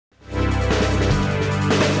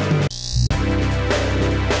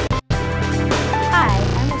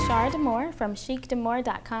from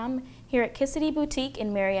chicdamore.com here at Kissity Boutique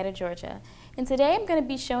in Marietta, Georgia. And today I'm going to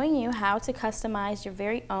be showing you how to customize your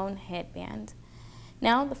very own headband.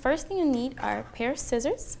 Now, the first thing you need are a pair of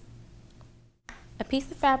scissors, a piece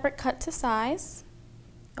of fabric cut to size.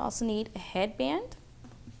 You also need a headband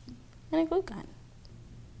and a glue gun.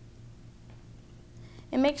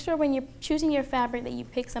 And make sure when you're choosing your fabric that you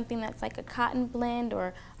pick something that's like a cotton blend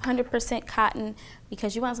or 100% cotton,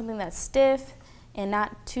 because you want something that's stiff and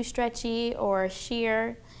not too stretchy or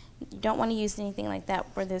sheer. You don't want to use anything like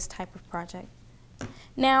that for this type of project.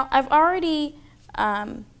 Now, I've already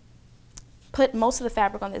put most of the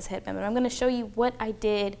fabric on this headband, but I'm going to show you what I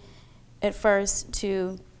did at first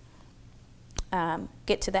to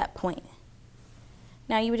get to that point.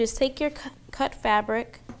 Now, you would just take your cut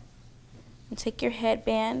fabric and take your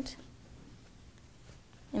headband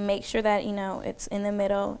and make sure that, you know, it's in the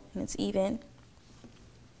middle and it's even.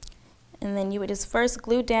 And then you would just first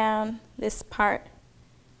glue down this part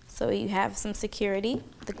so you have some security,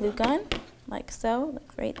 the glue gun, like so,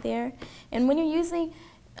 like right there. And when you're using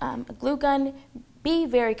a glue gun, be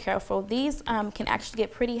very careful. These can actually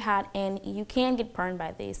get pretty hot and you can get burned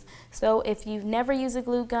by these. So if you've never used a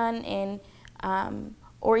glue gun and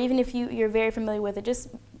or even if you're very familiar with it, just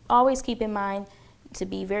always keep in mind to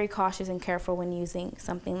be very cautious and careful when using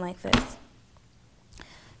something like this.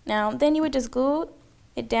 Now, then you would just glue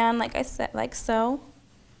it down like I said, like so.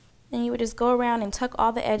 And you would just go around and tuck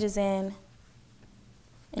all the edges in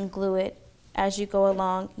and glue it as you go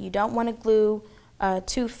along. You don't want to glue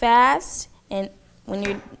too fast and when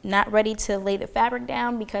you're not ready to lay the fabric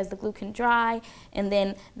down, because the glue can dry and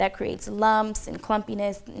then that creates lumps and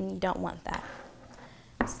clumpiness, and you don't want that.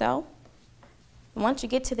 So once you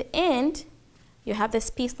get to the end, you'll have this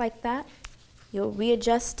piece like that. You'll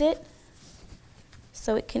readjust it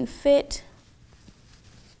so it can fit.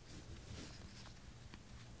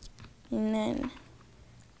 And then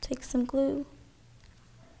take some glue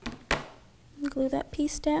and glue that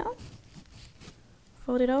piece down.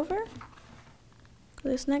 Fold it over.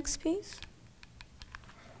 Glue this next piece.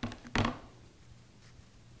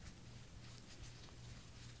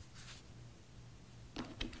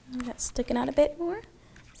 That's sticking out a bit more.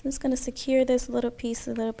 So I'm just going to secure this little piece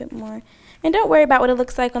a little bit more. And don't worry about what it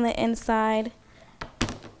looks like on the inside.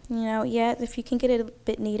 You know, yeah, if you can get it a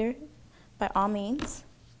bit neater, by all means.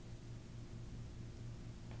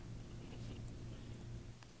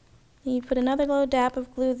 And you put another little dab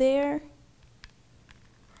of glue there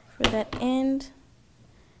for that end.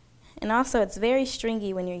 And also, it's very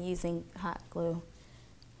stringy when you're using hot glue.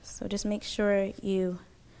 So just make sure you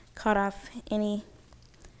cut off any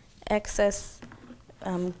excess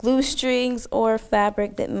glue strings or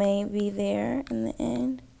fabric that may be there in the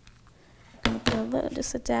end. I'm going to put a little,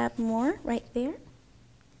 just a dab more right there.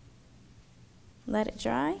 Let it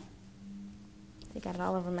dry. I got it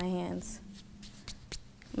all over my hands.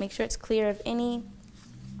 Make sure it's clear of any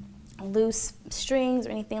loose strings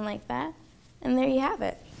or anything like that. And there you have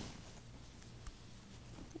it.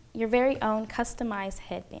 Your very own customized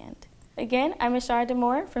headband. Again, I'm Asharah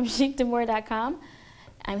Damore from chicdamore.com.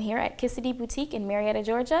 I'm here at Kissity Boutique in Marietta,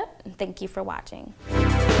 Georgia, and thank you for watching.